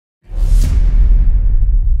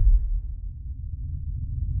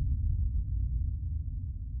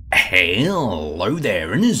Hello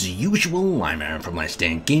there, and as usual, I'm Aaron from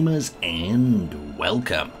Laststandgamers, and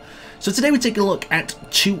welcome. So today we're taking a look at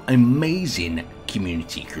two amazing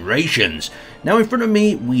community creations. Now in front of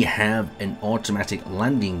me we have an automatic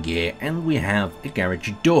landing gear and we have a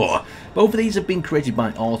garage door. Both of these have been created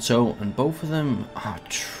by Auto and both of them are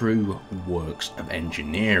true works of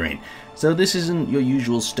engineering. So this isn't your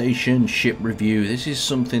usual station ship review, this is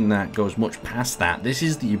something that goes much past that. This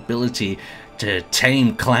is the ability to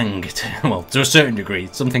tame Clang, well, to a certain degree.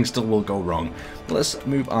 Something still will go wrong. But let's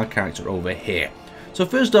move our character over here. So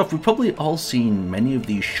first off, we've probably all seen many of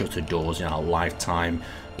these shutter doors in our lifetime,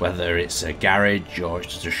 whether it's a garage or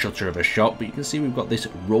it's just a shutter of a shop, but you can see we've got this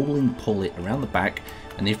rolling pulley around the back,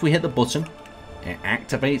 and if we hit the button, it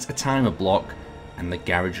activates a timer block and the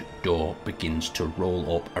garage door begins to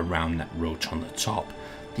roll up around that rotor on the top.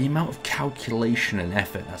 The amount of calculation and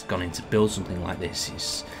effort that's gone into build something like this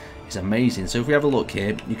is amazing. So if we have a look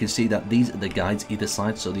here, you can see that these are the guides either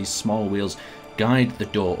side, so these small wheels guide the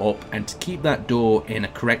door up, and to keep that door in a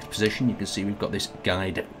correct position you can see we've got this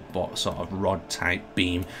guide sort of rod type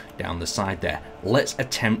beam down the side there. Let's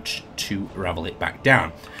attempt to ravel it back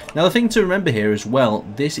down. Now the thing to remember here as well,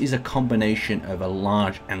 this is a combination of a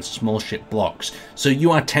large and small ship blocks, so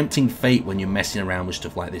you are tempting fate when you're messing around with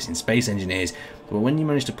stuff like this in Space Engineers, but when you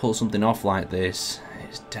manage to pull something off like this,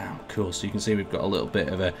 it's damn cool. So you can see we've got a little bit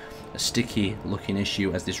of a sticky looking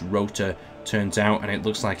issue as this rotor turns out, and it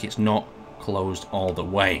looks like it's not closed all the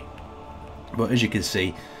way. But as you can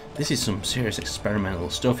see, this is some serious experimental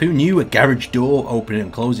stuff. Who knew a garage door opening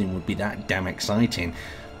and closing would be that damn exciting?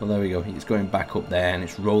 Well, there we go. It's going back up there and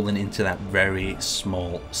it's rolling into that very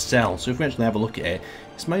small cell. So if we actually have a look at it,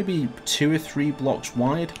 it's maybe 2 or 3 blocks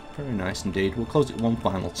wide. Very nice indeed. We'll close it one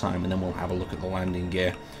final time and then we'll have a look at the landing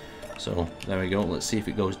gear. So there we go. Let's see if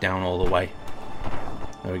it goes down all the way.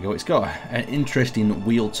 There we go. It's got an interesting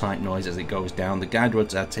wheel type noise as it goes down. The guide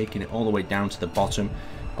rods are taking it all the way down to the bottom.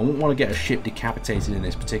 I wouldn't want to get a ship decapitated in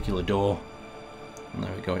this particular door. And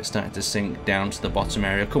there we go. It's starting to sink down to the bottom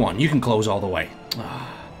area. Come on, you can close all the way.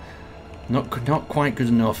 Not quite good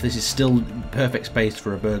enough. This is still perfect space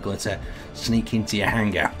for a burglar to sneak into your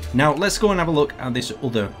hangar. Now let's go and have a look at this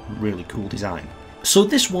other really cool design. So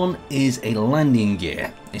this one is a landing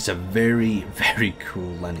gear. It's a very, very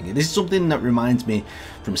cool landing gear. This is something that reminds me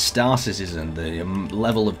from Star Citizen, the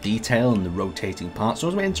level of detail and the rotating parts. So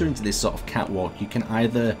as we enter into this sort of catwalk, you can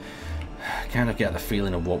either kind of get the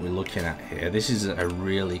feeling of what we're looking at here. This is a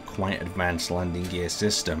really quite advanced landing gear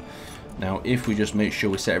system. Now if we just make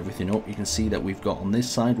sure we set everything up, you can see that we've got on this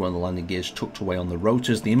side where the landing gear is tucked away on the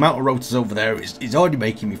rotors. The amount of rotors over there is already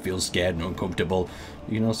making me feel scared and uncomfortable.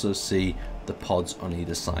 You can also see the pods on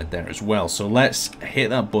either side there as well. So let's hit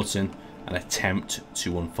that button and attempt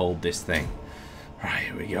to unfold this thing.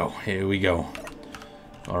 Right, here we go.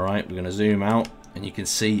 Alright, we're going to zoom out and you can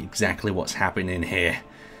see exactly what's happening here.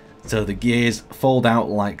 So the gears fold out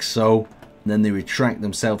like so, and then they retract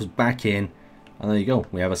themselves back in, and there you go,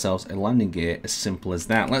 we have ourselves a landing gear, as simple as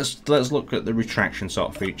that. Let's look at the retraction sort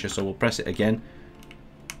of feature. So we'll press it again,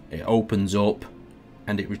 it opens up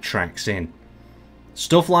and it retracts in.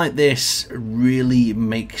 Stuff like this really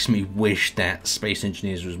makes me wish that Space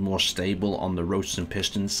Engineers was more stable on the rotors and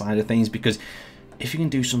pistons side of things, because if you can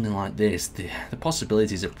do something like this, the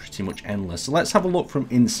possibilities are pretty much endless. So let's have a look from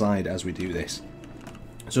inside as we do this.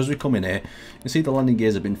 So as we come in here, you can see the landing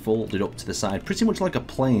gears have been folded up to the side, pretty much like a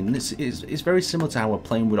plane. This is very similar to how a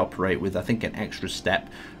plane would operate, with I think an extra step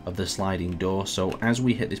of the sliding door. So as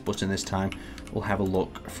we hit this button this time, we'll have a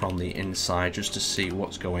look from the inside just to see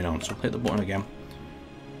what's going on. So we'll hit the button again.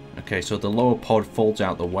 Okay, so the lower pod folds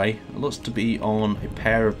out the way. It looks to be on a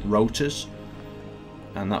pair of rotors,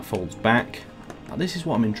 and that folds back. Now this is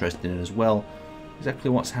what I'm interested in as well, exactly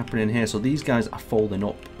what's happening here. So these guys are folding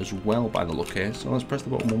up as well by the look here. So let's press the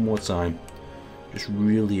button one more time. Just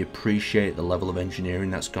really appreciate the level of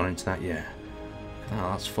engineering that's gone into that. Yeah,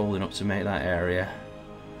 that's folding up to make that area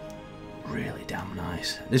really damn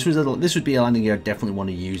nice. This would be a landing gear I definitely want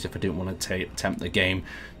to use if I didn't want to tempt the game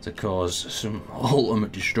to cause some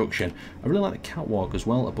ultimate destruction. I really like the catwalk as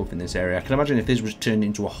well above in this area. I can imagine if this was turned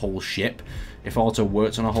into a whole ship, if Auto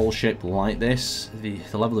worked on a whole ship like this, the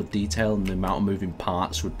level of detail and the amount of moving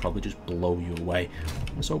parts would probably just blow you away.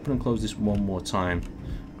 Let's open and close this one more time.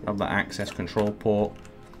 Grab that access control port,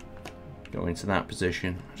 go into that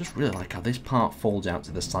position. I just really like how this part folds out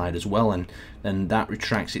to the side as well, and then that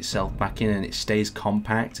retracts itself back in and it stays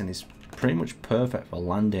compact and it's pretty much perfect for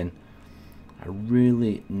landing. A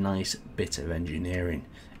really nice bit of engineering.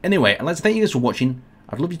 Anyway, I'd like to thank you guys for watching.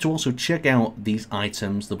 I'd love you to also check out these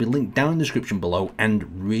items. They'll be linked down in the description below, and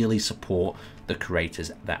really support the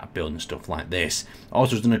creators that are building stuff like this.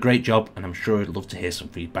 Arthur's done a great job, and I'm sure I'd love to hear some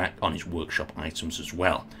feedback on his workshop items as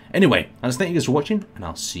well. Anyway, I just thank you guys for watching, and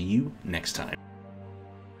I'll see you next time.